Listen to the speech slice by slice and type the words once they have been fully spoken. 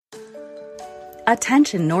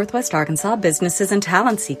Attention Northwest Arkansas businesses and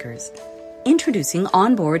talent seekers. Introducing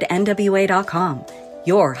OnboardNWA.com,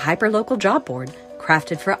 your hyperlocal job board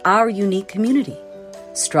crafted for our unique community.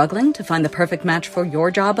 Struggling to find the perfect match for your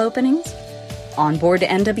job openings? Onboard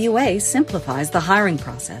NWA simplifies the hiring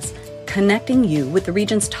process, connecting you with the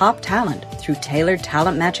region's top talent through tailored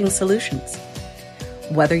talent matching solutions.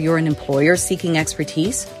 Whether you're an employer seeking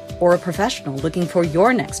expertise or a professional looking for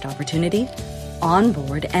your next opportunity,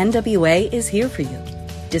 Onboard NWA is here for you.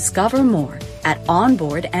 Discover more at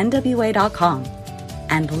onboardnwa.com,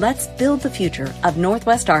 and let's build the future of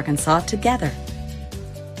Northwest Arkansas together.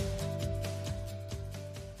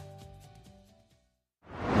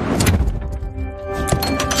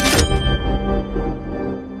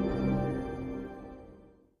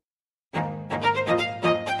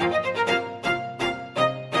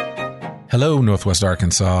 Hello, Northwest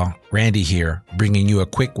Arkansas. Randy here, bringing you a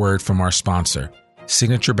quick word from our sponsor,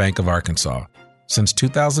 Signature Bank of Arkansas. Since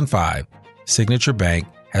 2005, Signature Bank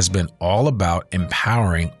has been all about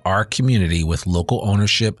empowering our community with local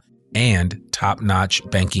ownership and top-notch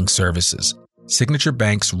banking services. Signature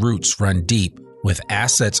Bank's roots run deep with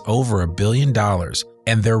assets over $1 billion,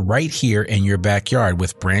 and they're right here in your backyard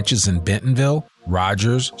with branches in Bentonville,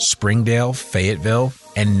 Rogers, Springdale, Fayetteville,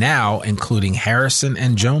 and now including Harrison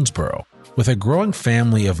and Jonesboro. With a growing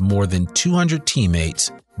family of more than 200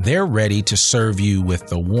 teammates, they're ready to serve you with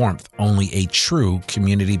the warmth only a true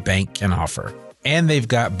community bank can offer. And they've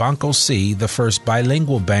got Banco C, the first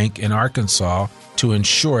bilingual bank in Arkansas, to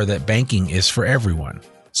ensure that banking is for everyone.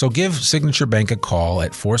 So give Signature Bank a call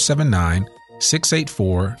at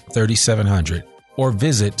 479-684-3700 or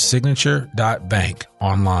visit signature.bank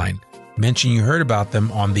online. Mention you heard about them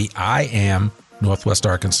on the I Am Northwest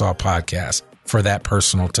Arkansas podcast for that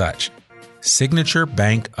personal touch. Signature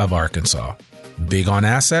Bank of Arkansas. Big on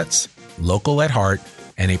assets, local at heart,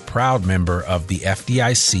 and a proud member of the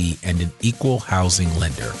FDIC and an equal housing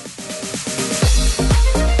lender.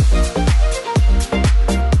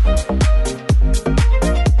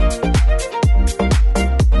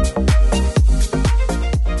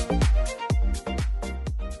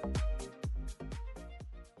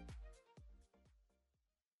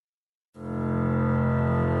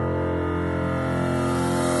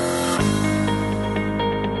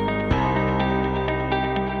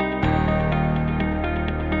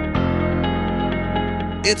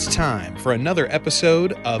 It's time for another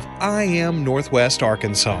episode of I Am Northwest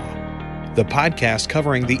Arkansas, the podcast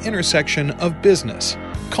covering the intersection of business,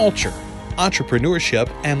 culture, entrepreneurship,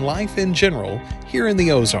 and life in general here in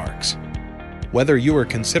the Ozarks. Whether you are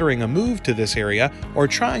considering a move to this area or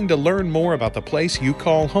trying to learn more about the place you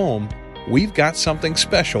call home, we've got something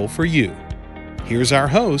special for you. Here's our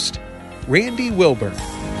host, Randy Wilburn.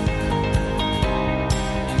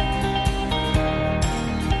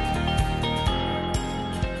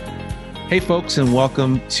 Hey folks, and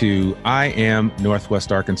welcome to I Am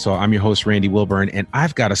Northwest Arkansas. I'm your host, Randy Wilburn, and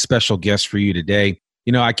I've got a special guest for you today.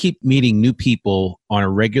 You know, I keep meeting new people on a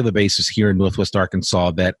regular basis here in Northwest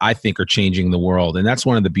Arkansas that I think are changing the world. And that's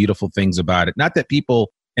one of the beautiful things about it. Not that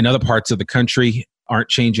people in other parts of the country aren't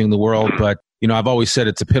changing the world, but, you know, I've always said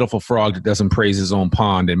it's a pitiful frog that doesn't praise his own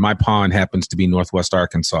pond. And my pond happens to be Northwest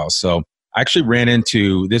Arkansas. So I actually ran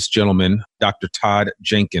into this gentleman, Dr. Todd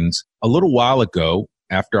Jenkins, a little while ago,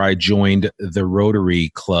 after I joined the Rotary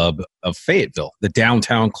Club of Fayetteville, the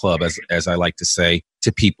downtown club, as I like to say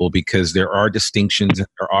to people, because there are distinctions.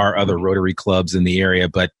 There are other Rotary clubs in the area.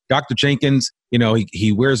 But Dr. Jenkins, you know,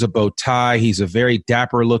 he wears a bow tie. He's a very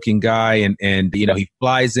dapper looking guy. And you know, he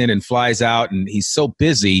flies in and flies out, and he's so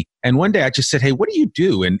busy. And one day I just said, hey, what do you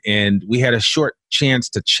do? And we had a short chance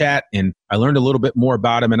to chat, and I learned a little bit more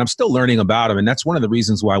about him, and I'm still learning about him. And that's one of the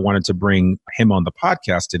reasons why I wanted to bring him on the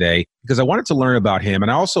podcast today, because I wanted to learn about him. And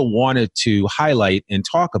I also wanted to highlight and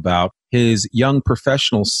talk about his Young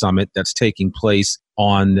Professional Summit that's taking place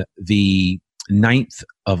on the 9th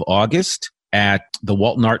of August at the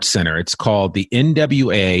Walton Arts Center. It's called the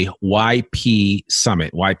NWA YP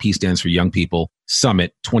Summit. YP stands for Young People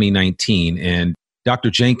Summit 2019. And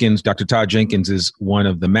Dr. Todd Jenkins is one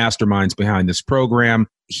of the masterminds behind this program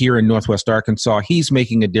here in Northwest Arkansas. He's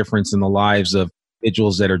making a difference in the lives of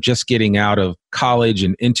individuals that are just getting out of college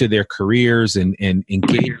and into their careers and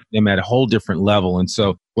engaging them at a whole different level. And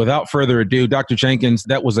so without further ado, Dr. Jenkins,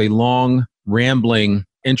 that was a long, rambling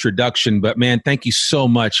introduction, but man, thank you so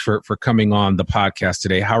much for coming on the podcast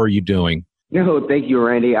today. How are you doing? No, thank you,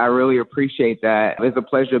 Randy. I really appreciate that. It's a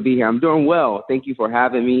pleasure to be here. I'm doing well. Thank you for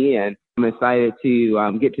having me, and I'm excited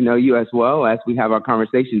to get to know you as well as we have our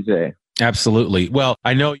conversation today. Absolutely. Well,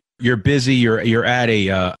 I know you're busy. You're at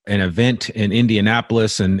an event in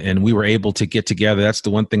Indianapolis, and we were able to get together. That's the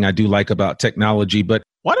one thing I do like about technology. But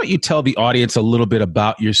why don't you tell the audience a little bit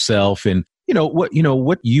about yourself and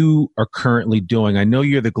what you are currently doing? I know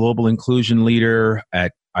you're the global inclusion leader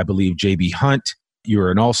at, I believe, JB Hunt.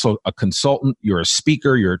 You're also a consultant. You're a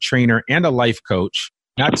speaker. You're a trainer and a life coach.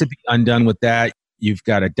 Not to be undone with that, you've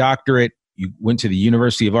got a doctorate. You went to the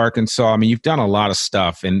University of Arkansas. I mean, you've done a lot of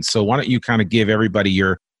stuff. And so why don't you kind of give everybody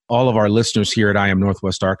all of our listeners here at I Am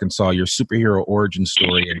Northwest Arkansas, your superhero origin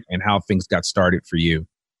story and how things got started for you.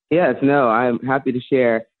 Yes, no, I'm happy to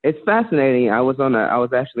share. It's fascinating. I was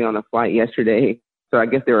actually on a flight yesterday, so I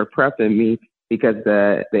guess they were prepping me because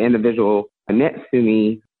the individual next to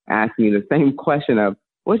me asked me the same question of,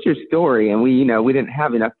 what's your story? And we didn't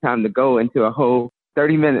have enough time to go into a whole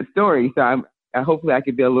 30-minute story. So hopefully I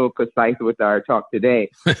could be a little concise with our talk today.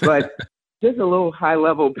 But just a little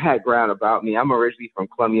high-level background about me. I'm originally from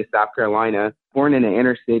Columbia, South Carolina, born in the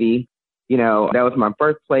inner city. That was my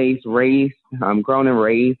birthplace, grown and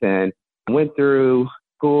raised, and went through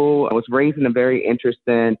school. I was raised in a very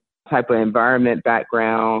interesting type of environment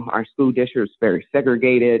background. Our school district was very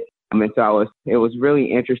segregated. And so it was really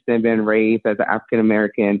interesting being raised as an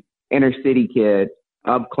African-American inner city kid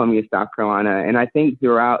of Columbia, South Carolina. And I think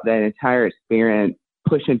throughout that entire experience,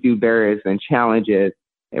 pushing through barriers and challenges,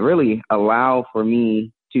 it really allowed for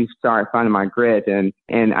me to start finding my grit. And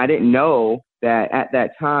I didn't know that at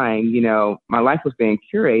that time, my life was being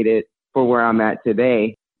curated for where I'm at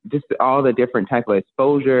today. Just all the different type of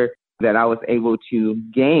exposure that I was able to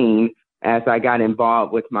gain as I got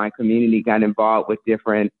involved with my community, got involved with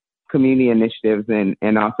different community initiatives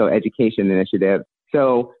and also education initiatives.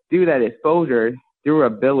 So through that exposure, through a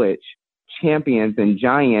village, champions and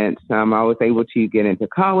giants, I was able to get into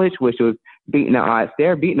college, which was beating the odds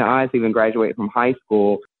there, even graduate from high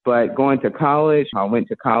school. But going to college, I went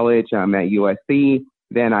to college at USC.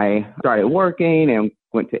 Then I started working and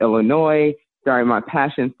went to Illinois. My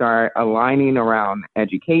passion started aligning around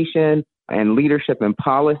education and leadership and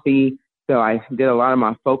policy. So I did a lot of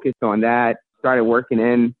my focus on that. Started working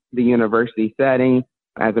in the university setting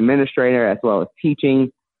as administrator as well as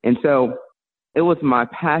teaching. And so it was my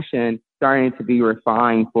passion starting to be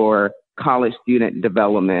refined for college student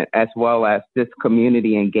development as well as this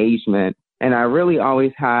community engagement. And I really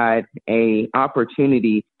always had a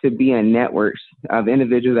opportunity to be in networks of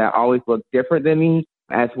individuals that always look different than me,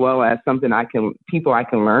 as well as people I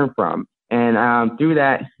can learn from. And through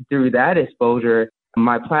that exposure,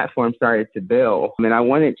 my platform started to build. And I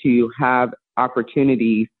wanted to have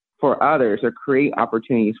opportunities for others or create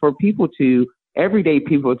opportunities for everyday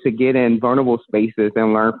people to get in vulnerable spaces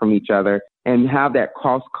and learn from each other and have that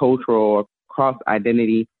cross-cultural,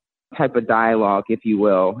 cross-identity type of dialogue, if you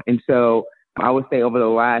will. And so I would say over the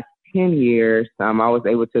last 10 years, I was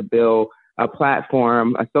able to build a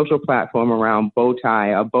social platform around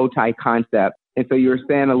a bow tie concept. And so you were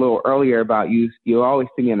saying a little earlier about you always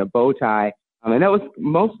see me in a bow tie. And that was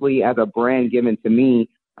mostly as a brand given to me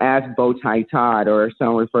as Bowtie Todd, or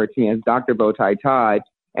some refer to me as Dr. Bowtie Todd.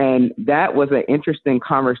 And that was an interesting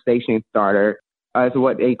conversation starter, as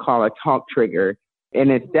what they call a talk trigger. And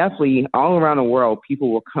it's definitely all around the world,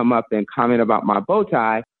 people will come up and comment about my bow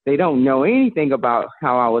tie. They don't know anything about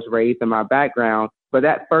how I was raised and my background, but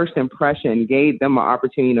that first impression gave them an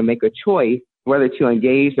opportunity to make a choice whether to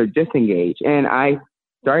engage or disengage. And I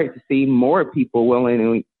started to see more people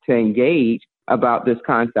willing to engage about this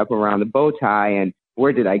concept around the bow tie and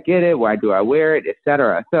where did I get it, why do I wear it,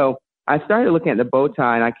 etc. So I started looking at the bow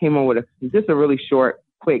tie and I came up with just a really short,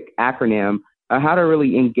 quick acronym of how to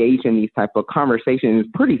really engage in these type of conversations. It's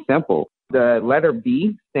pretty simple. The letter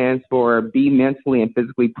B stands for be mentally and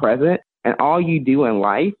physically present. And all you do in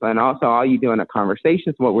life and also all you do in a conversation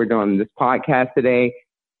is what we're doing in this podcast today.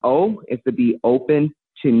 O is to be open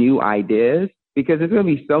to new ideas, because there's going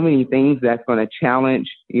to be so many things that's going to challenge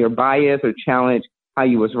your bias or challenge how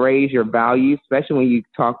you was raised, your values, especially when you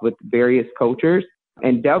talk with various cultures.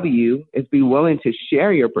 And W is be willing to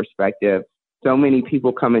share your perspective. So many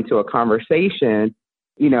people come into a conversation,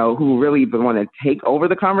 who really want to take over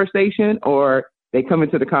the conversation, or they come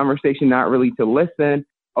into the conversation not really to listen,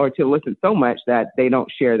 or to listen so much that they don't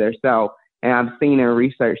share their self. And I've seen in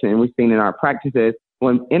research and we've seen in our practices,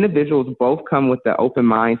 when individuals both come with the open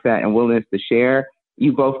mindset and willingness to share,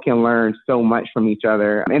 you both can learn so much from each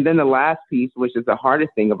other. And then the last piece, which is the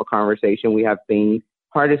hardest thing of a conversation we have seen,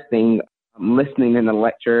 hardest thing listening in the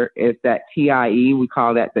lecture, is that TIE, we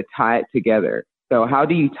call that the tie it together. So how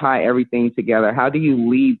do you tie everything together? How do you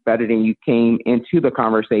leave better than you came into the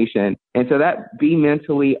conversation? And so that be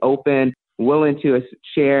mentally open, willing to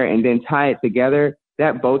share, and then tie it together,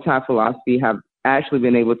 that bow tie philosophy actually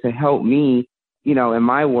been able to help me, in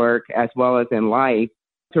my work as well as in life,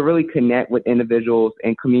 to really connect with individuals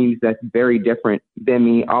and communities that's very different than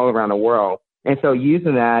me all around the world. And so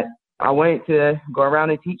using that, I wanted to go around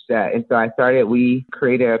and teach that. And so we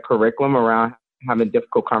created a curriculum around having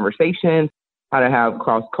difficult conversations, how to have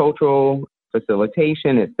cross-cultural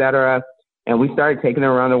facilitation, et cetera. And we started taking it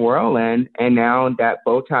around the world. And now that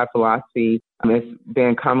bow tie philosophy has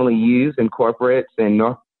been commonly used in corporates and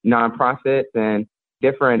nonprofits and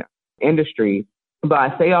different industries. But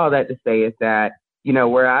I say all that to say is that,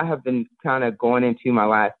 where I have been kind of going into my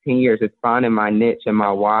last 10 years is finding my niche and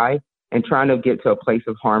my why and trying to get to a place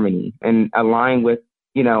of harmony and align with,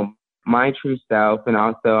 my true self and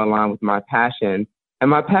also align with my passion. And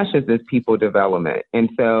my passion is people development. And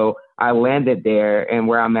so I landed there, and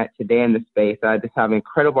where I'm at today in the space, I just have an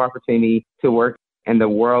incredible opportunity to work in the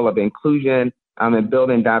world of inclusion and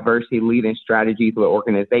building diversity, leading strategies with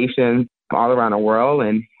organizations all around the world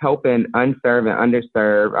and helping unserved and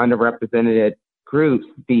underserved, underrepresented groups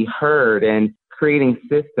be heard and creating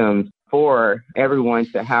systems for everyone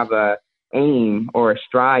to have a aim or a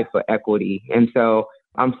strive for equity. And so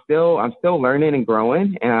I'm still learning and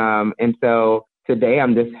growing. And so today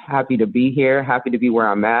I'm just happy to be here, happy to be where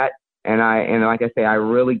I'm at. And like I say, I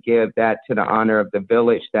really give that to the honor of the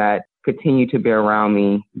village that continue to be around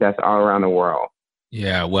me, that's all around the world.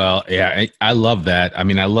 Yeah, well, yeah, I love that. I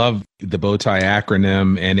mean, I love the bow tie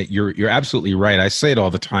acronym, and you're absolutely right. I say it all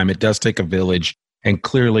the time. It does take a village, and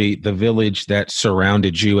clearly the village that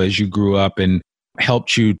surrounded you as you grew up and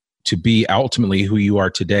helped you to be ultimately who you are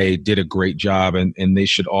today did a great job, and they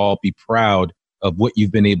should all be proud of what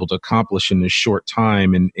you've been able to accomplish in this short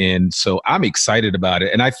time. And so I'm excited about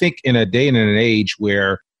it. And I think in a day and in an age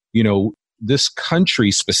where, this country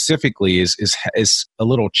specifically is a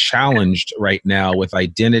little challenged right now with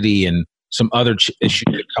identity and some other issues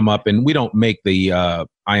that come up. And we don't make the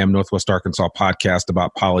I Am Northwest Arkansas podcast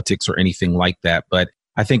about politics or anything like that. But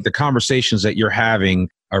I think the conversations that you're having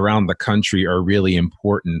around the country are really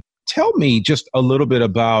important. Tell me just a little bit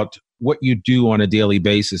about what you do on a daily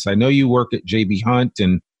basis. I know you work at J.B. Hunt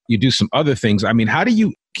and you do some other things. I mean, how do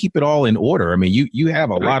you keep it all in order? I mean, you have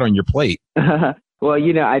a lot on your plate. Well,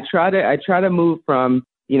 I try to move from,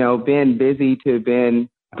 being busy to being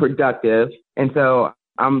productive. And so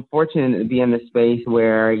I'm fortunate to be in the space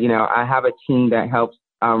where, I have a team that helps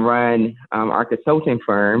run our consulting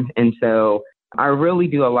firm. And so I really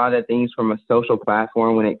do a lot of things from a social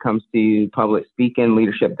platform when it comes to public speaking,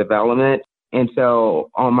 leadership development. And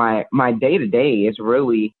so on my day-to-day is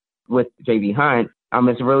really with J.B. Hunt,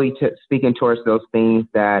 it's really speaking towards those things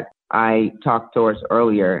that I talked towards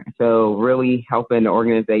earlier. So really helping the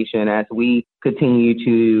organization as we continue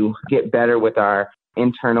to get better with our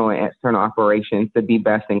internal and external operations to be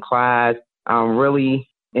best in class, really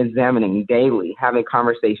examining daily, having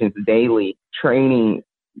conversations daily, training,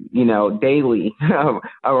 daily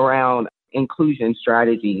around inclusion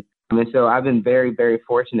strategies. And so I've been very, very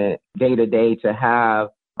fortunate day to day to have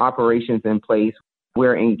operations in place.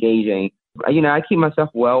 We're engaging. I keep myself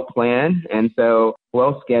well planned and so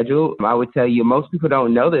well scheduled. I would tell you, most people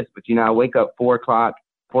don't know this, but I wake up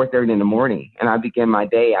 4:30 in the morning, and I begin my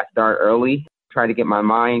day. I start early, try to get my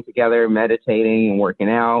mind together, meditating and working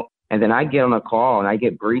out. And then I get on a call and I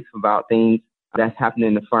get briefed about things that's happening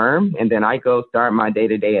in the firm. And then I go start my day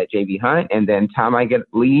to day at J.B. Hunt. And then time I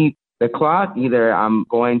leave the clock, either I'm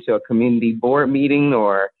going to a community board meeting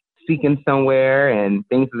or speaking somewhere and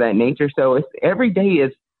things of that nature. So every day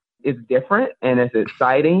is different and it's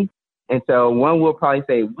exciting. And so one will probably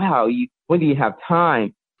say, wow, when do you have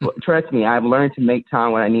time? Well, trust me, I've learned to make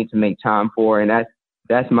time when I need to make time for, and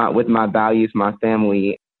that's with my values, my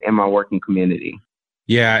family, and my working community.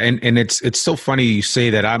 Yeah, and it's so funny you say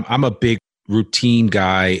that. I'm a big routine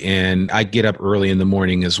guy, and I get up early in the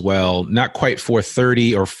morning as well. Not quite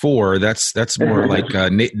 4:30 or 4. That's more like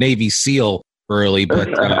Navy SEAL early,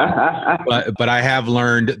 but I have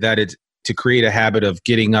learned that it's to create a habit of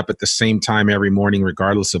getting up at the same time every morning,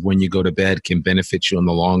 regardless of when you go to bed, can benefit you in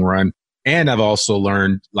the long run. And I've also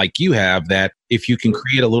learned, like you have, that if you can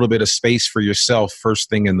create a little bit of space for yourself first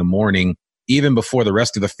thing in the morning, even before the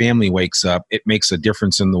rest of the family wakes up, it makes a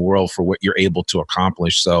difference in the world for what you're able to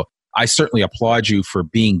accomplish. So I certainly applaud you for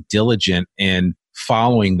being diligent and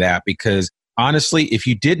following that, because honestly, if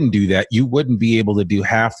you didn't do that, you wouldn't be able to do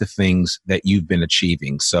half the things that you've been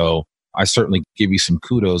achieving. So I certainly give you some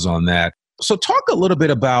kudos on that. So talk a little bit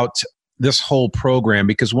about this whole program,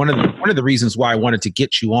 because one of the reasons why I wanted to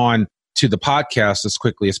get you on to the podcast as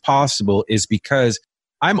quickly as possible is because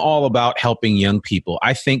I'm all about helping young people.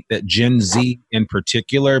 I think that Gen Z in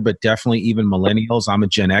particular, but definitely even millennials, I'm a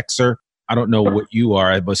Gen Xer. I don't know what you are.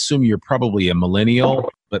 I assume you're probably a millennial,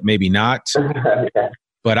 but maybe not.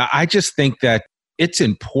 But I just think that it's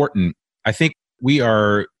important. I think we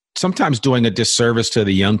are sometimes doing a disservice to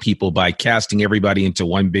the young people by casting everybody into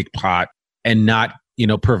one big pot and not,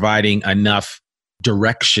 providing enough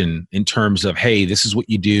direction in terms of, hey, this is what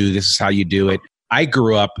you do. This is how you do it. I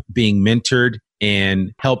grew up being mentored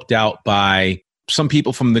and helped out by some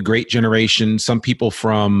people from the great generation, some people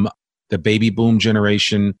from the baby boom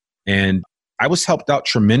generation. And I was helped out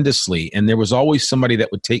tremendously. And there was always somebody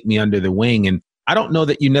that would take me under the wing. And I don't know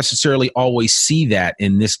that you necessarily always see that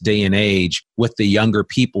in this day and age with the younger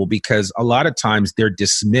people, because a lot of times they're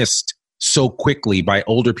dismissed so quickly by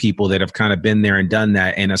older people that have kind of been there and done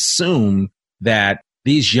that and assume that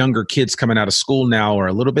these younger kids coming out of school now are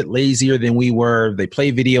a little bit lazier than we were. They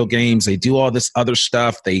play video games. They do all this other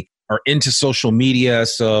stuff. They are into social media.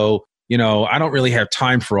 So, I don't really have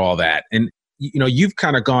time for all that. And, you've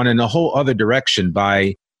kind of gone in a whole other direction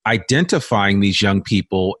by identifying these young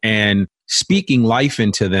people and speaking life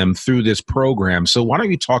into them through this program. So why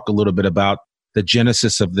don't you talk a little bit about the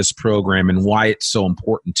genesis of this program and why it's so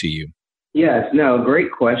important to you? Yes, no,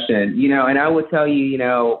 great question. And I would tell you,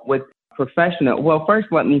 with professional, well, first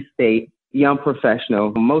let me state young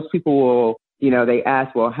professional. Most people will, they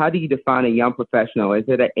ask, well, how do you define a young professional? Is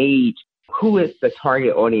it an age? Who is the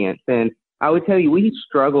target audience? And I would tell you, we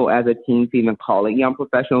struggle as a team to even call it Young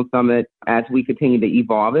Professional Summit as we continue to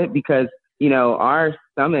evolve it because, our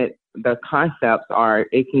summit, the concepts are,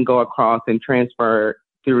 it can go across and transfer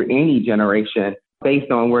through any generation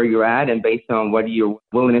based on where you're at and based on what your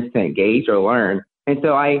willingness to engage or learn. And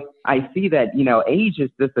so I see that, age is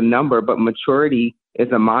just a number, but maturity is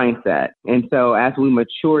a mindset. And so as we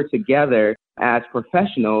mature together as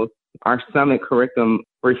professionals, our summit curriculum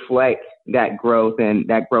reflects that growth and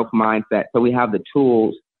that growth mindset. So we have the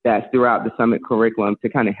tools that's throughout the summit curriculum to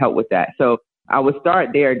kind of help with that. So I would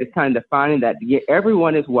start there, just kind of defining that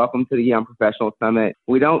everyone is welcome to the Young Professional Summit.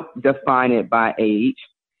 We don't define it by age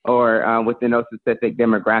or within those specific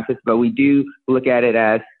demographics, but we do look at it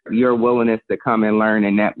as your willingness to come and learn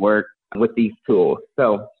and network with these tools.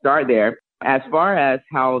 So start there. As far as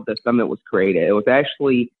how the summit was created, it was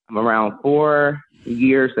actually around 4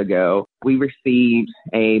 years ago. We received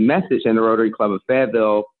a message in the Rotary Club of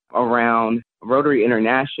Fayetteville around Rotary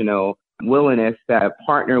International willingness to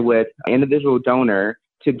partner with an individual donor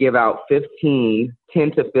to give out 10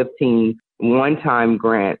 to 15 one-time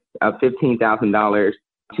grants of $15,000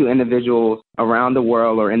 to individuals around the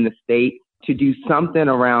world or in the state to do something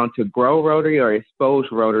around to grow Rotary or expose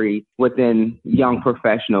Rotary within young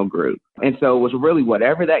professional groups. And so it was really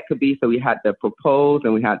whatever that could be. So we had to propose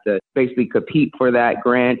and we had to basically compete for that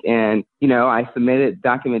grant. And, I submitted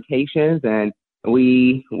documentations and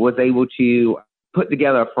we was able to put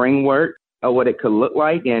together a framework of what it could look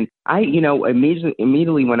like. And I,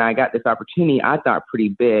 immediately when I got this opportunity, I thought pretty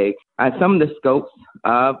big. Some of the scopes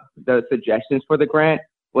of the suggestions for the grant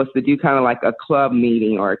was to do kind of like a club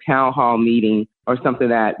meeting or a town hall meeting or something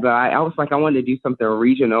but I was like, I wanted to do something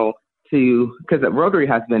regional because Rotary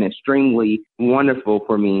has been extremely wonderful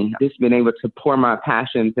for me. Just been able to pour my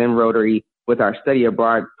passions in Rotary with our study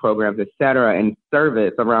abroad programs, et cetera, and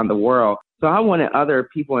service around the world. So I wanted other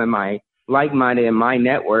people in my like-minded in my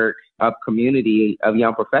network of community of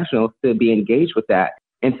young professionals to be engaged with that.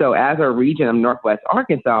 And so as a region of Northwest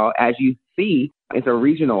Arkansas, as you see, it's a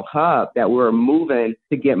regional hub that we're moving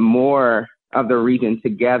to get more of the region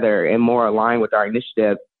together and more aligned with our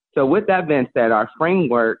initiative. So with that being said, our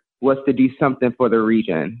framework was to do something for the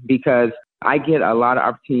region because I get a lot of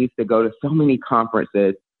opportunities to go to so many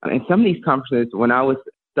conferences. And some of these conferences, when I was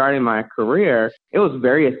starting my career, it was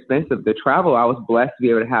very expensive to travel. I was blessed to be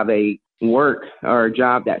able to have a work or a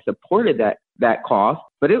job that supported that cost,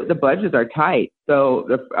 but the budgets are tight. So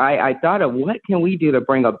I thought of what can we do to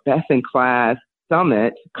bring a best-in-class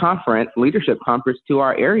summit conference, leadership conference to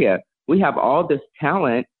our area. We have all this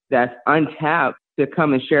talent that's untapped to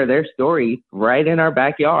come and share their story right in our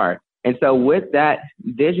backyard. And so with that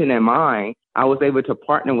vision in mind, I was able to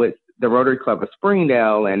partner with the Rotary Club of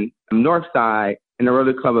Springdale and Northside and the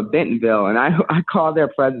Rotary Club of Bentonville. And I called their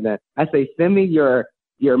president. I say, send me your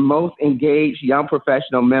most engaged young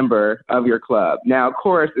professional member of your club. Now, of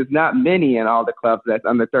course, there's not many in all the clubs that's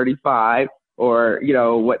under 35 or,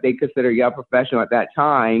 what they consider young professional at that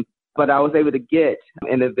time. But I was able to get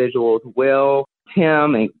individuals, Will,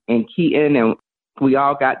 Tim, and Keaton, and we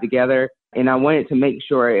all got together. And I wanted to make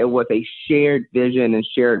sure it was a shared vision and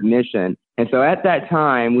shared mission. And so at that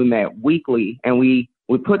time, we met weekly and we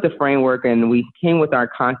put the framework and we came with our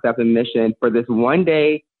concept and mission for this one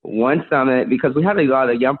day, one summit, because we have a lot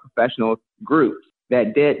of young professional groups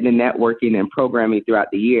that did the networking and programming throughout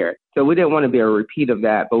the year. So we didn't want to be a repeat of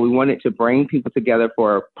that, but we wanted to bring people together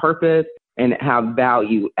for a purpose and have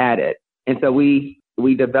value added. And so we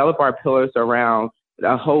develop our pillars around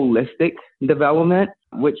a holistic development,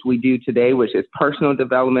 which we do today, which is personal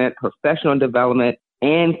development, professional development,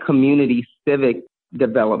 and community civic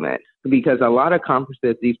development. Because a lot of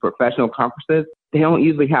conferences, these professional conferences, they don't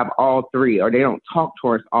usually have all three, or they don't talk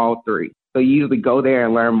towards all three. So you usually go there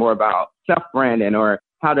and learn more about self-branding or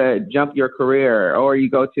how to jump your career, or you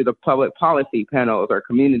go to the public policy panels or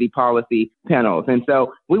community policy panels. And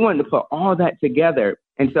so we wanted to put all that together.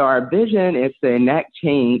 And so our vision is to enact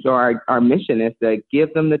change, or our mission is to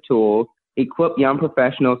give them the tools, equip young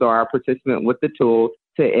professionals or our participants with the tools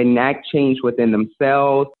to enact change within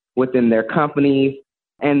themselves, within their companies,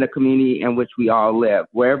 and the community in which we all live,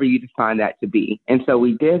 wherever you define that to be. And so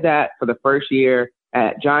we did that for the first year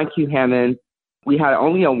at John Q. Hammond. We had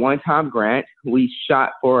only a one-time grant. We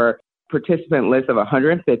shot for participant list of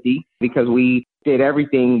 150 because we did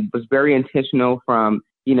everything, was very intentional, from,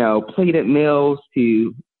 plated meals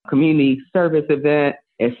to community service event,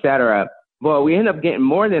 etc. Well, we ended up getting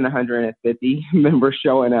more than 150 members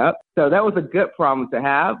showing up. So that was a good problem to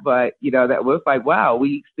have. But, that was like, wow,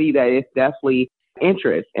 we see that it's definitely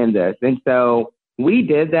interest in this. And so we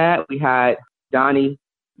did that. We had Donnie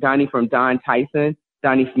from Don Tyson.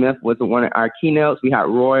 Donnie Smith was one of our keynotes. We had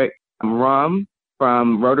Roy Rum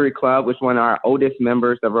from Rotary Club, which is one of our oldest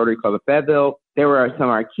members of Rotary Club of Fayetteville. There were some of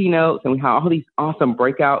our keynotes, and we had all these awesome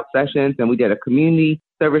breakout sessions, and we did a community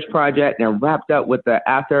service project and wrapped up with the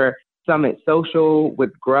after summit social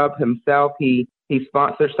with Grubb himself. He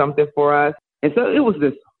sponsored something for us. And so it was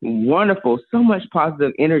this wonderful, so much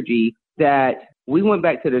positive energy that we went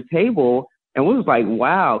back to the table and we was like,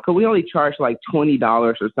 wow, because we only charged like $20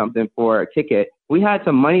 or something for a ticket. We had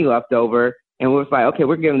some money left over, and we was like, okay,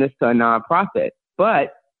 we're giving this to a nonprofit.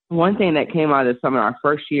 But one thing that came out of some of our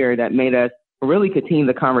first year that made us really continue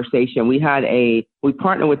the conversation, we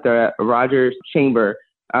partnered with the Rogers Chamber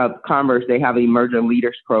of Commerce. They have an Emerging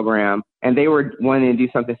Leaders Program, and they were wanting to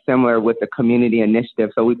do something similar with the community initiative.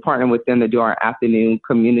 So we partnered with them to do our afternoon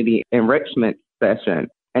community enrichment session.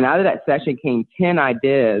 And out of that session came 10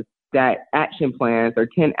 ideas, that action plans, or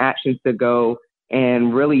 10 actions to go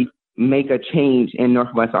and really make a change in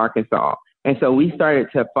Northwest Arkansas. And so we started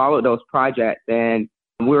to follow those projects, and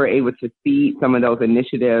we were able to feed some of those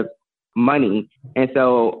initiatives money. And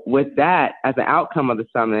so with that, as an outcome of the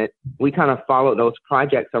summit, we kind of followed those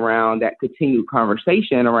projects around that continued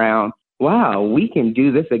conversation around, wow, we can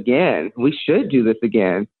do this again. We should do this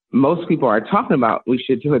again. Most people are talking about we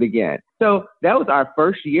should do it again. So that was our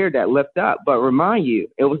first year that lifted up. But remind you,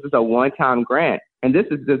 it was just a one-time grant. And this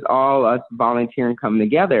is just all us volunteering coming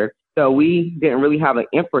together. So we didn't really have an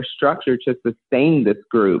infrastructure to sustain this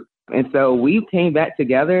group. And so we came back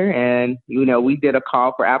together and, we did a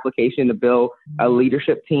call for application to build a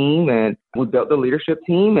leadership team. And we built the leadership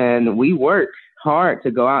team, and we worked hard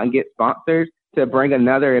to go out and get sponsors to bring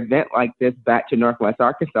another event like this back to Northwest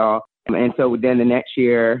Arkansas. And so then the next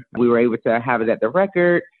year, we were able to have it at the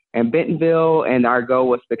Record and Bentonville, and our goal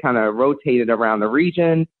was to kind of rotate it around the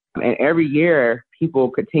region. And every year, people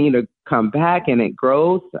continue to come back, and it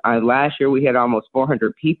grows. Last year, we had almost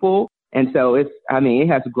 400 people. And so it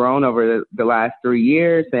has grown over the last 3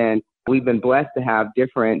 years, and we've been blessed to have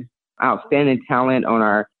different outstanding talent on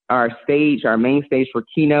our stage, our main stage for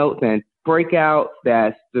keynotes and breakouts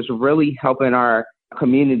that's just really helping our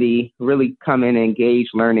community really come in and engage,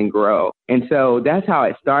 learn, and grow. And so that's how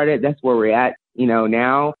it started. That's where we're at,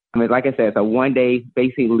 now. Like I said, it's a one-day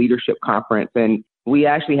basic leadership conference, and we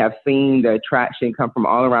actually have seen the attraction come from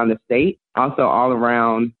all around the state, also all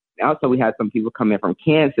around. Also, we had some people come in from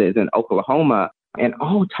Kansas and Oklahoma and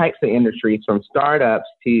all types of industries, from startups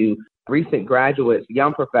to recent graduates,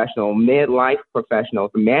 young professionals, midlife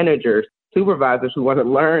professionals, managers, supervisors who want to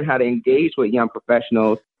learn how to engage with young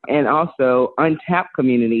professionals, and also untapped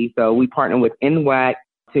communities. So we partner with NWAC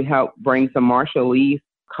to help bring some Marshallese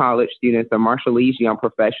college students or Marshallese young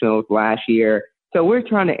professionals last year. So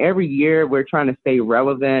every year, we're trying to stay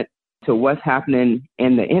relevant to what's happening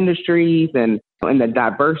in the industries and in the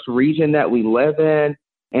diverse region that we live in,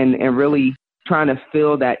 and really trying to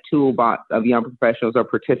fill that toolbox of young professionals or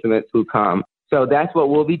participants who come. So that's what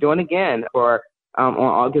we'll be doing again for on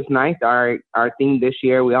August 9th. Our theme this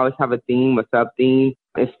year, we always have a theme, a sub-theme.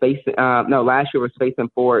 Last year was facing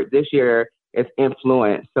forward. This year is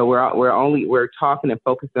influence. So we're talking and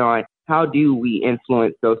focusing on how do we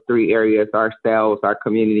influence those three areas: ourselves, our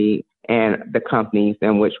community, and the companies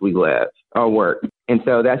in which we live or work. And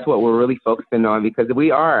so that's what we're really focusing on, because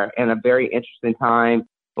we are in a very interesting time.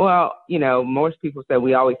 Well, most people say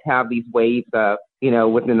we always have these waves of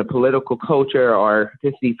within the political culture or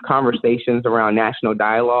just these conversations around national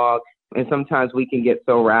dialogue. And sometimes we can get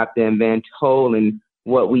so wrapped in being told and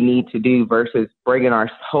what we need to do versus bringing our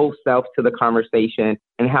whole self to the conversation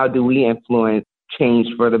and how do we influence change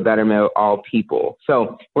for the betterment of all people.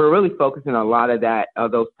 So we're really focusing on a lot of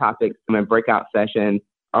those topics in breakout sessions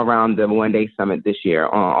around the One Day Summit this year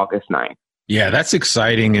on August 9th. Yeah, that's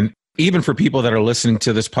exciting. And even for people that are listening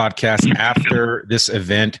to this podcast after this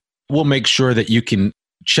event, we'll make sure that you can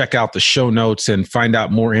check out the show notes and find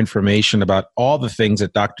out more information about all the things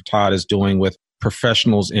that Dr. Todd is doing with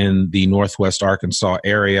professionals in the Northwest Arkansas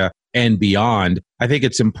area and beyond. I think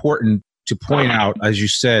it's important to point out, as you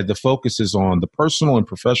said, the focus is on the personal and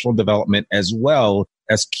professional development as well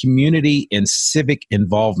as community and civic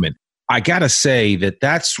involvement. I got to say that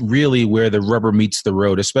that's really where the rubber meets the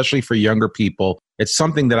road, especially for younger people. It's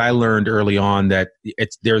something that I learned early on that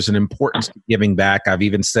there's an importance to giving back. I've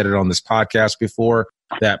even said it on this podcast before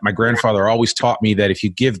that my grandfather always taught me that if you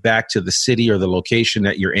give back to the city or the location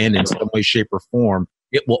that you're in some way, shape, or form,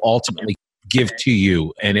 it will ultimately give to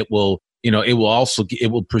you. And it will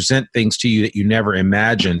present things to you that you never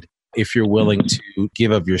imagined if you're willing to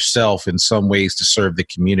give of yourself in some ways to serve the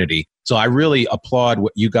community. So I really applaud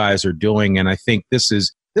what you guys are doing. And I think this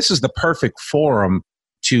is the perfect forum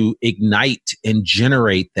to ignite and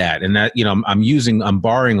generate that. And that, I'm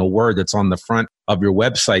borrowing a word that's on the front of your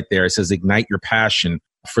website there. It says ignite your passion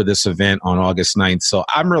for this event on August 9th. So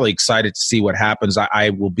I'm really excited to see what happens.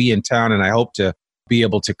 I will be in town and I hope to be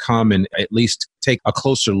able to come and at least take a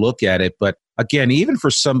closer look at it. But again, even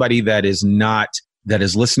for somebody that is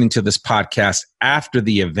listening to this podcast after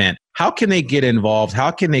the event, how can they get involved?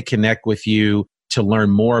 How can they connect with you to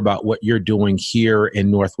learn more about what you're doing here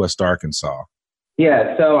in Northwest Arkansas?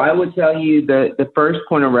 Yeah, so I would tell you the first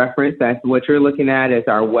point of reference, that's what you're looking at, is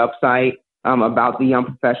our website about the Young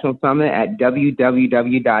Professional Summit at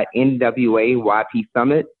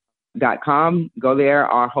www.nwaypsummit.com. Go there.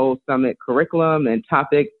 Our whole summit curriculum and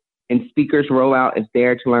topic and speakers rollout is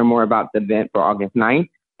there to learn more about the event for August 9th.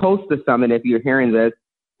 Post the summit, if you're hearing this,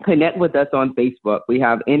 connect with us on Facebook. We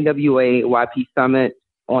have NWAYP Summit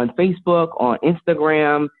on Facebook, on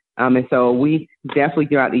Instagram. And so we definitely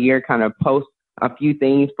throughout the year kind of post a few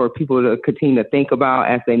things for people to continue to think about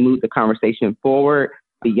as they move the conversation forward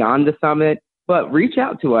beyond the summit. But reach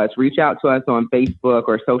out to us on Facebook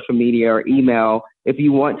or social media or email if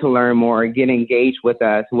you want to learn more, get engaged with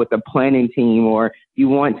us, with the planning team, or you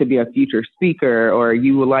want to be a future speaker, or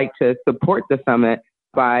you would like to support the summit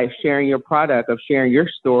by sharing your product, of sharing your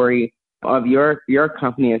story of your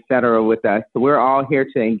company, et cetera, with us. So we're all here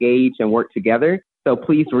to engage and work together. So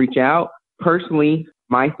please reach out. Personally,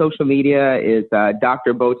 my social media is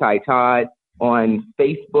Dr. Bowtie Todd on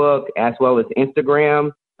Facebook as well as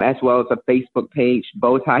Instagram, as well as a Facebook page,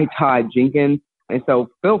 Bowtie Todd Jenkins. And so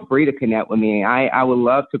feel free to connect with me. I would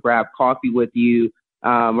love to grab coffee with you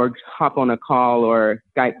or hop on a call or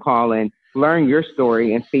Skype call and learn your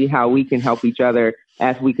story and see how we can help each other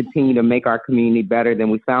as we continue to make our community better than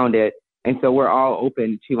we found it. And so we're all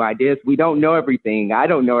open to ideas. We don't know everything. I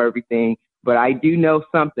don't know everything, but I do know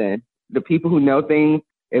something. The people who know things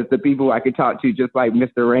is the people I could talk to, just like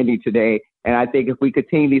Mr. Randy today. And I think if we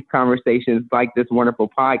continue these conversations like this wonderful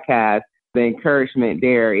podcast, the encouragement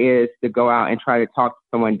there is to go out and try to talk to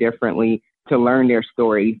someone differently, to learn their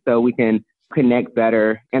story so we can connect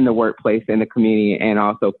better in the workplace, in the community, and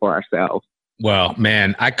also for ourselves. Well,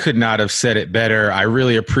 man, I could not have said it better. I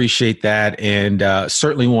really appreciate that, and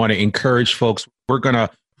certainly want to encourage folks. We're going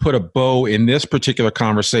to put a bow in this particular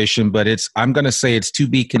conversation, but I'm going to say it's to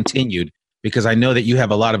be continued, because I know that you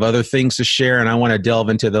have a lot of other things to share, and I want to delve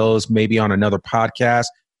into those maybe on another podcast.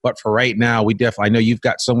 But for right now, I know you've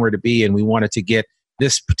got somewhere to be, and we wanted to get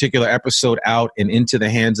this particular episode out and into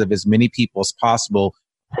the hands of as many people as possible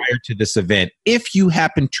prior to this event. If you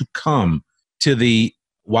happen to come to the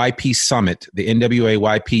YP Summit, the NWA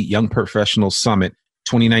YP Young Professionals Summit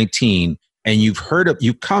 2019, and you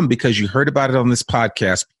come because you heard about it on this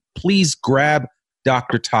podcast, please grab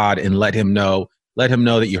Dr. Todd and let him know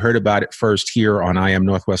that you heard about it first here on I Am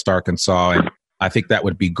Northwest Arkansas. And I think that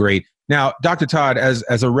would be great. Now, Dr. Todd,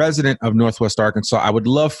 as a resident of Northwest Arkansas, I would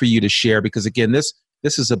love for you to share, because again, this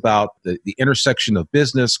is about the intersection of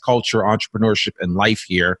business, culture, entrepreneurship, and life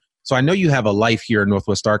here. So I know you have a life here in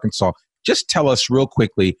Northwest Arkansas. Just tell us real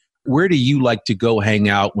quickly, where do you like to go hang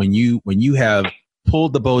out when you have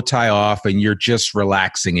pulled the bow tie off and you're just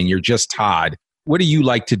relaxing and you're just Todd? What do you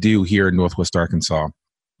like to do here in Northwest Arkansas?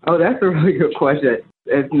 Oh, that's a really good question.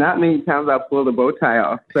 It's not many times I pull the bow tie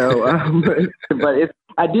off. So, but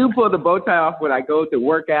I do pull the bow tie off when I go to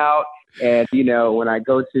work out, and when I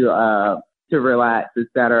go to to relax,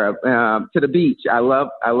 etc. To the beach. I love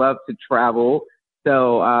to travel.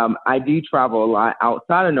 So I do travel a lot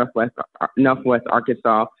outside of Northwest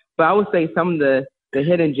Arkansas. But I would say some of the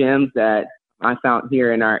hidden gems that I found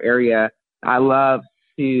here in our area, I love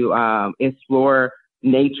to explore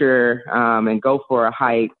nature and go for a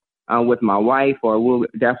hike with my wife, or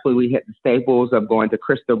we hit the staples of going to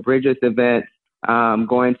Crystal Bridges events,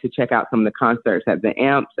 going to check out some of the concerts at the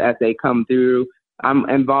Amps as they come through. I'm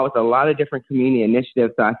involved with a lot of different community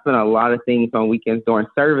initiatives, so I spend a lot of things on weekends doing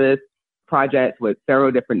service projects with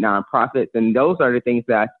several different nonprofits, and those are the things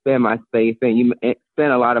that I spend my space and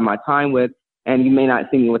spend a lot of my time with. And you may not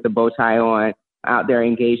see me with a bow tie on out there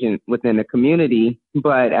engaging within the community,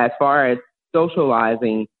 but as far as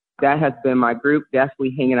socializing, that has been my group.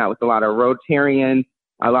 Definitely hanging out with a lot of Rotarians,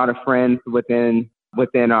 a lot of friends within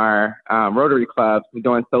our Rotary clubs. We're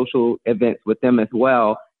doing social events with them as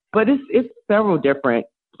well. But it's several different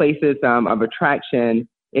places of attraction,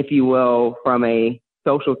 if you will, from a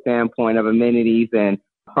social standpoint of amenities and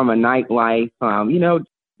from a nightlife.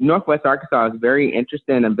 Northwest Arkansas is very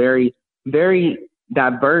interesting and very, very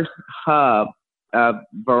diverse hub of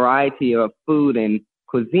variety of food and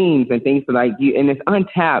cuisines and things like you, and it's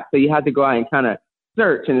untapped. So you have to go out and kind of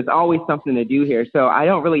search, and there's always something to do here. So I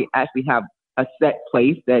don't really actually have a set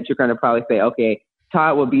place that you're going to probably say, okay,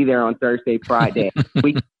 Todd will be there on Thursday, Friday.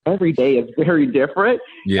 Every day is very different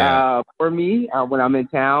for me when I'm in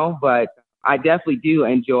town, but I definitely do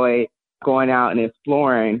enjoy going out and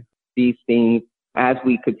exploring these things as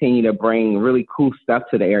we continue to bring really cool stuff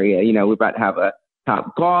to the area. We're about to have a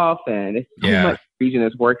Top Golf, and it's so much the region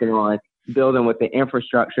is working on building with the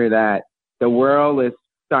infrastructure that the world is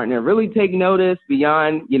starting to really take notice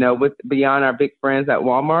beyond our big friends at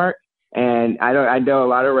Walmart. And I know a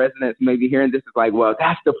lot of residents may be hearing this is like, well,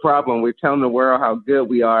 that's the problem. We're telling the world how good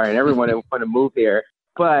we are and everyone that want to move here.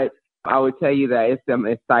 But I would tell you that it's some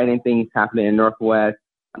exciting things happening in Northwest,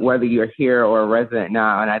 whether you're here or a resident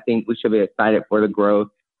now. And I think we should be excited for the growth.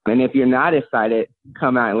 And if you're not excited,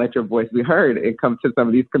 come out and let your voice be heard and come to some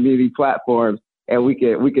of these community platforms, and we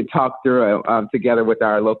could talk through it together with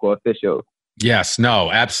our local officials. Yes,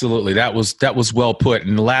 no, absolutely. That was well put.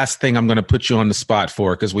 And the last thing I'm going to put you on the spot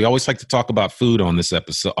for, because we always like to talk about food on this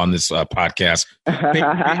episode, on this podcast.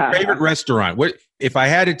 Favorite restaurant? What if I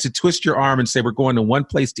had it to twist your arm and say we're going to one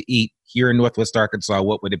place to eat here in Northwest Arkansas?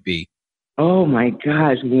 What would it be? Oh my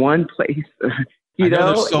gosh, one place.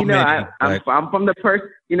 I'm from the person.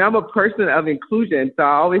 I'm a person of inclusion, so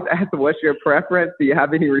I always ask, "What's your preference? Do you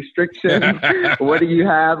have any restrictions? What do you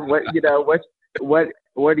have? What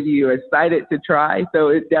are you excited to try?" So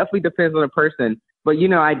it definitely depends on the person. But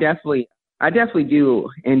I definitely do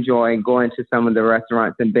enjoy going to some of the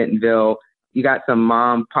restaurants in Bentonville. You got some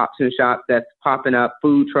mom pops and shops that's popping up,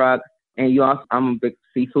 food trucks, and I'm a big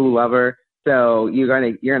seafood lover. So you're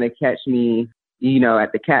gonna catch me,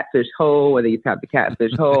 at the Catfish Hole, whether you have the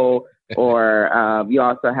Catfish Hole, or you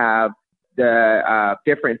also have the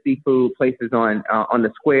different seafood places on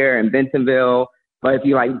the square in Bentonville. But if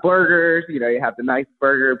you like burgers, you have the nice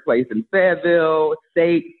burger place in Fayetteville,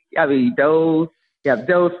 steak. Doe's. You have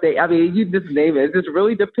Doe's Steak. You just name it. It just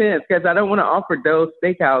really depends, because I don't want to offer Doe's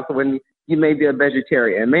Steakhouse when you may be a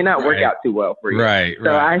vegetarian. It may not work out too well for you. Right.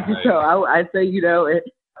 So I say,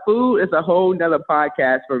 food is a whole nother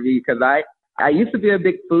podcast for me, because I used to be a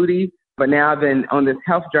big foodie, but now I've been on this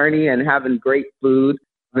health journey and having great food.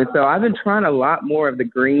 And so I've been trying a lot more of the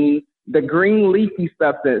green leafy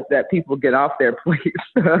substance that people get off their plates.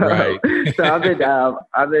 Right. So I've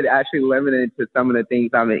been actually limited to some of the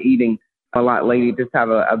things I've been eating a lot lately, just have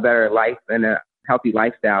a better life and a healthy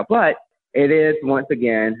lifestyle. But it is, once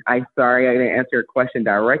again, I'm sorry I didn't answer your question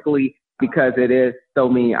directly, because it is so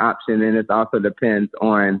many options, and it also depends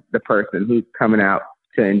on the person who's coming out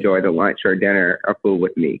to enjoy the lunch or dinner or food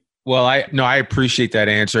with me. Well, I appreciate that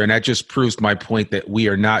answer. And that just proves my point that we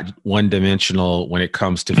are not one-dimensional when it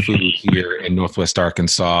comes to food here in Northwest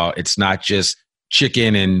Arkansas. It's not just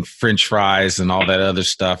chicken and French fries and all that other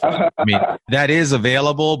stuff. I mean, that is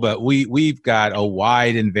available, but we've got a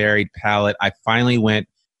wide and varied palette. I finally went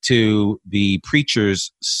to the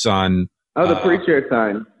Preacher's Son. Oh, the Preacher's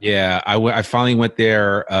Son. Yeah, I finally went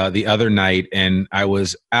there the other night, and I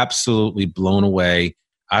was absolutely blown away.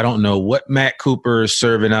 I don't know what Matt Cooper is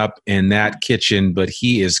serving up in that kitchen, but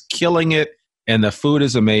he is killing it, and the food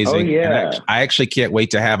is amazing. Oh, yeah. And I actually can't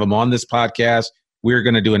wait to have him on this podcast. We're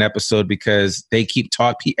going to do an episode because they keep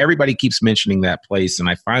talking. Everybody keeps mentioning that place, and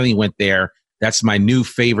I finally went there. That's my new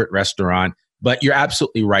favorite restaurant. But you're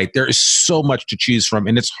absolutely right. There is so much to choose from,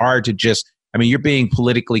 and it's hard to just, you're being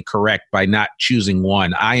politically correct by not choosing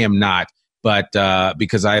one. I am not. but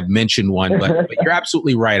because I've mentioned one. But you're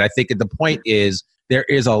absolutely right. I think the point is there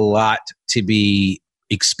is a lot to be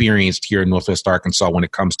experienced here in Northwest Arkansas when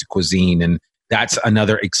it comes to cuisine, and that's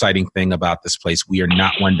another exciting thing about this place. We are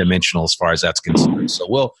not one-dimensional as far as that's concerned. So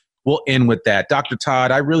we'll end with that. Dr.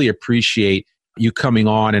 Todd, I really appreciate you coming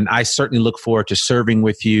on, and I certainly look forward to serving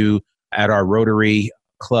with you at our Rotary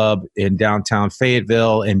Club in downtown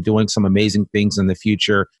Fayetteville and doing some amazing things in the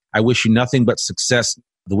future. I wish you nothing but success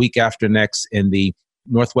the week after next in the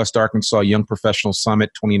Northwest Arkansas Young Professional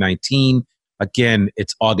Summit 2019. Again,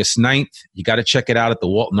 it's August 9th. You got to check it out at the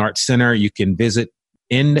Walton Arts Center. You can visit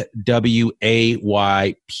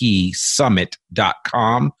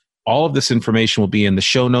nwaypsummit.com. All of this information will be in the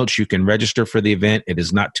show notes. You can register for the event. It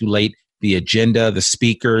is not too late. The agenda, the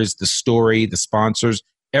speakers, the story, the sponsors,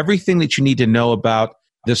 everything that you need to know about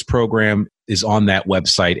this program is on that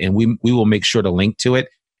website, and we will make sure to link to it.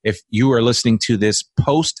 If you are listening to this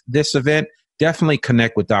post this event, definitely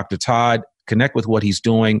connect with Dr. Todd, connect with what he's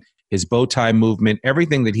doing, his bow tie movement,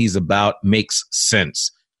 everything that he's about makes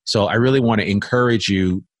sense. So I really want to encourage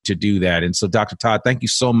you to do that. And so, Dr. Todd, thank you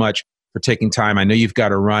so much for taking time. I know you've got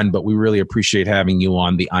to run, but we really appreciate having you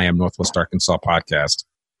on the I Am Northwest Arkansas podcast.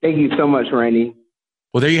 Thank you so much, Randy.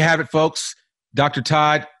 Well, there you have it, folks. Dr.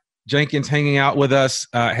 Todd Jenkins hanging out with us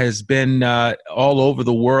has been all over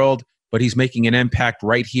the world, but he's making an impact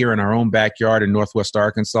right here in our own backyard in Northwest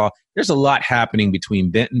Arkansas. There's a lot happening between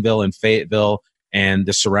Bentonville and Fayetteville and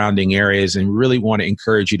the surrounding areas, and really want to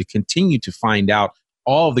encourage you to continue to find out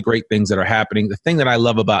all of the great things that are happening. The thing that I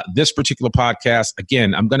love about this particular podcast,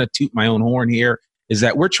 again, I'm going to toot my own horn here, is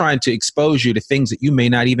that we're trying to expose you to things that you may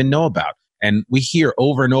not even know about. And we hear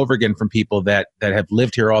over and over again from people that have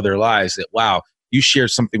lived here all their lives that, wow, you shared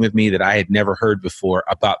something with me that I had never heard before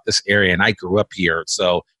about this area, and I grew up here.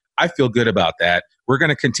 So I feel good about that. We're going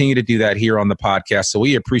to continue to do that here on the podcast. So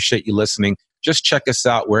we appreciate you listening. Just check us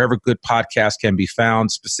out wherever good podcasts can be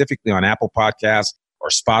found, specifically on Apple Podcasts or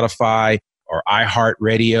Spotify or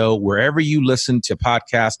iHeartRadio. Wherever you listen to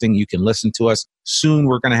podcasting, you can listen to us. Soon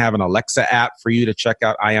we're going to have an Alexa app for you to check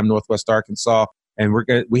out I Am Northwest Arkansas. And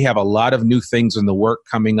we have a lot of new things in the work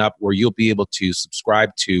coming up where you'll be able to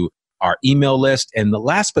subscribe to our email list. And the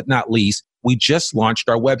last but not least, we just launched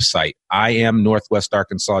our website,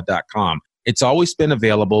 IamNorthwestArkansas.com. It's always been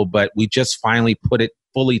available, but we just finally put it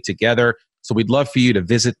fully together. So we'd love for you to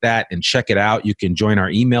visit that and check it out. You can join our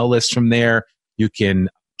email list from there. You can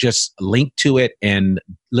just link to it and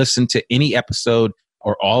listen to any episode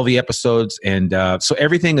or all the episodes. And so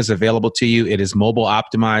everything is available to you. It is mobile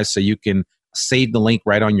optimized, so you can save the link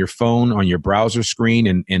right on your phone, on your browser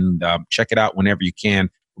screen, and check it out whenever you can.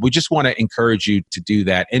 We just want to encourage you to do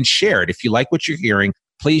that and share it. If you like what you're hearing,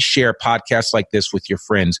 please share podcasts like this with your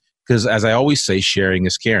friends, because as I always say, sharing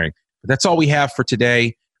is caring. But that's all we have for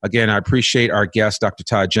today. Again, I appreciate our guest, Dr.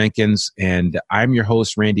 Todd Jenkins, and I'm your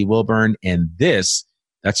host, Randy Wilburn, and that's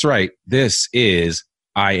right, this is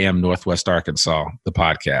I Am Northwest Arkansas, the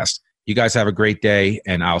podcast. You guys have a great day,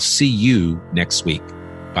 and I'll see you next week.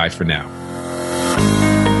 Bye for now.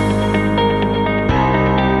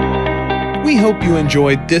 We hope you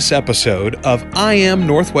enjoyed this episode of I Am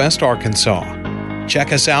Northwest Arkansas.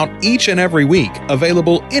 Check us out each and every week,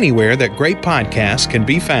 available anywhere that great podcasts can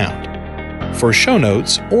be found. For show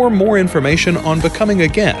notes or more information on becoming a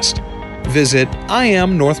guest, visit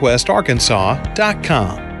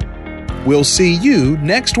IamNorthwestArkansas.com. We'll see you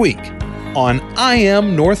next week on I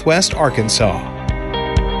Am Northwest Arkansas.